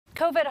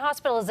COVID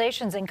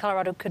hospitalizations in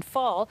Colorado could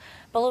fall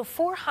below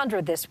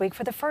 400 this week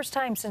for the first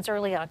time since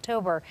early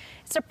October.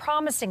 It's a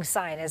promising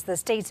sign as the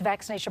state's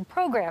vaccination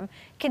program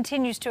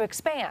continues to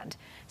expand.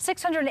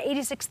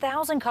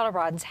 686,000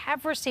 Coloradans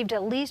have received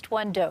at least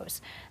one dose.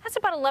 That's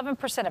about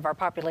 11% of our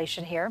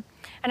population here.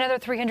 Another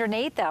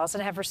 308,000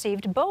 have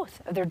received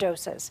both of their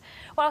doses.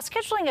 While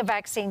scheduling a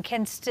vaccine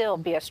can still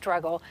be a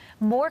struggle,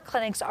 more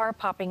clinics are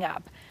popping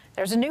up.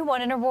 There's a new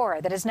one in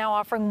Aurora that is now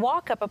offering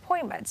walk-up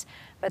appointments,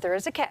 but there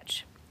is a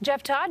catch.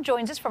 Jeff Todd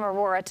joins us from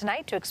Aurora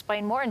tonight to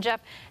explain more. And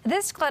Jeff,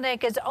 this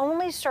clinic is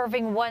only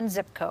serving one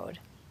zip code.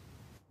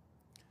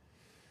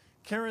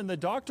 Karen, the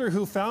doctor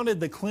who founded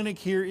the clinic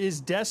here is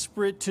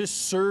desperate to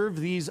serve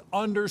these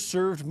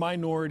underserved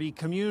minority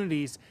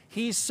communities.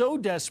 He's so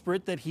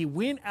desperate that he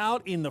went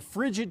out in the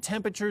frigid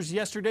temperatures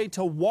yesterday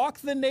to walk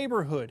the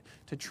neighborhood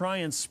to try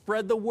and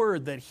spread the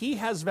word that he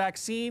has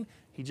vaccine.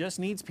 He just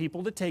needs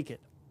people to take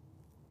it.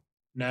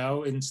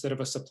 Now, instead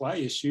of a supply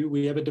issue,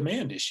 we have a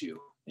demand issue.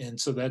 And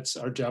so that's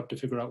our job to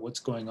figure out what's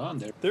going on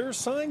there. There are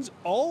signs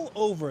all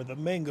over the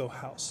Mango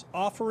House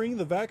offering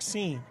the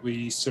vaccine.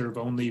 We serve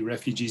only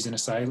refugees and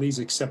asylees,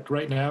 except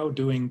right now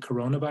doing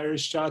coronavirus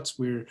shots.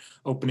 We're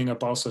opening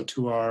up also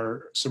to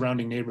our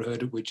surrounding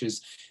neighborhood, which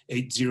is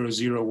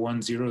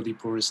 80010, the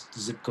poorest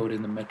zip code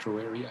in the metro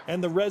area.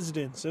 And the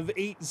residents of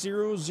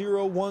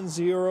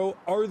 80010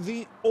 are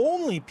the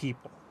only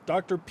people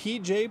Dr.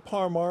 P.J.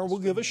 Parmar will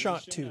give a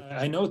shot to.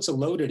 I know it's a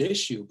loaded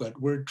issue, but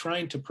we're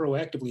trying to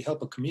proactively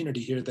help a community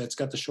here that's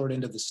got the short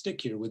end of the stick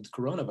here with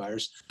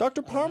coronavirus.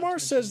 Dr. Parmar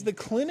says the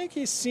clinic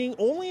is seeing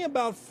only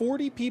about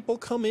 40 people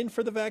come in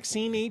for the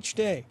vaccine each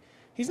day.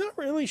 He's not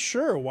really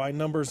sure why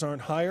numbers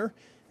aren't higher.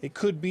 It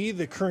could be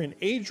the current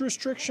age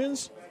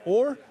restrictions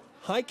or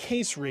high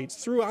case rates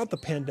throughout the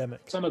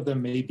pandemic. Some of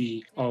them may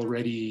be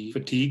already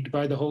fatigued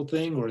by the whole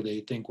thing, or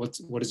they think, what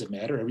does it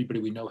matter? Everybody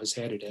we know has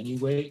had it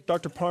anyway.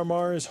 Dr.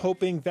 Parmar is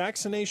hoping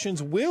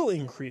vaccinations will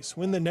increase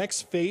when the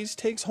next phase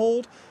takes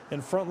hold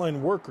and frontline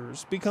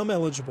workers become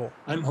eligible.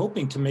 I'm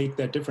hoping to make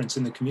that difference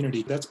in the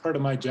community. That's part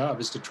of my job,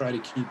 is to try to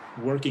keep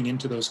working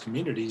into those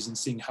communities and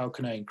seeing how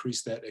can I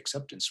increase that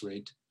acceptance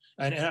rate.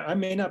 And I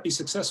may not be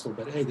successful,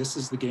 but hey, this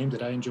is the game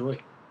that I enjoy.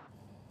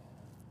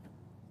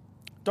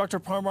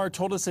 Dr. Parmar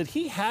told us that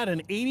he had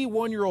an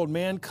 81-year-old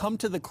man come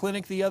to the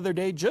clinic the other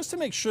day just to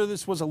make sure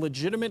this was a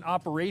legitimate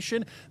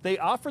operation. They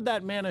offered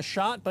that man a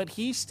shot, but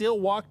he still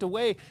walked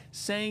away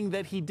saying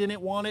that he didn't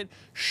want it,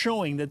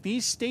 showing that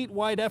these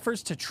statewide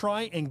efforts to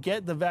try and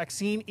get the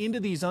vaccine into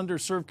these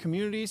underserved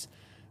communities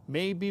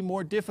may be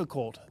more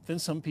difficult than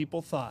some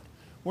people thought.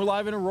 We're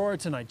live in Aurora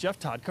tonight. Jeff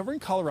Todd covering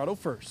Colorado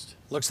First.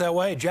 Looks that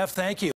way. Jeff, thank you.